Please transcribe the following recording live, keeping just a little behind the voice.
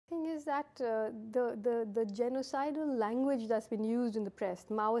that the genocidal language that's been used in the press,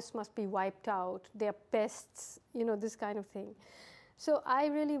 Maoists must be wiped out, they're pests, you know, this kind of thing. So I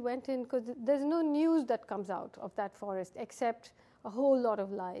really went in, because there's no news that comes out of that forest except a whole lot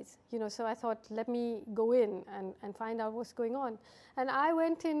of lies, you know. So I thought, let me go in and find out what's going on. And I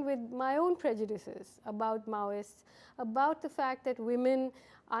went in with my own prejudices about Maoists, about the fact that women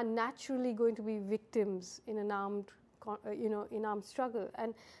are naturally going to be victims in an armed struggle,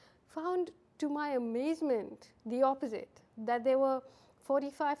 and found, to my amazement, the opposite, that there were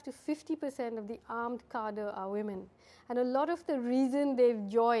 45 to 50% of the armed cadre are women. And a lot of the reason they've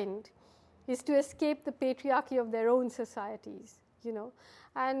joined is to escape the patriarchy of their own societies, you know.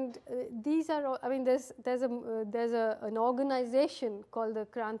 And these are, I mean, there's an organization called the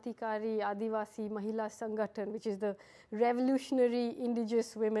Krantikari Adivasi Mahila Sangathan, which is the Revolutionary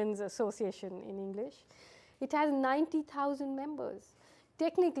Indigenous Women's Association in English. It has 90,000 members.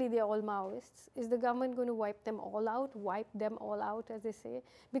 Technically, they're all Maoists. Is the government going to wipe them all out, as they say?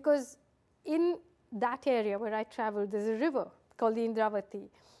 Because in that area where I traveled, there's a river called the Indravati.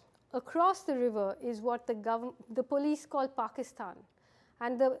 Across the river is what the police call Pakistan.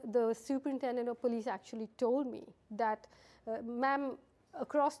 And the superintendent of police actually told me that, ma'am,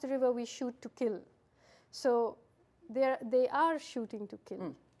 across the river we shoot to kill. So they are shooting to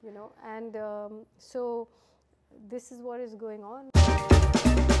kill, you know. And so this is what is going on.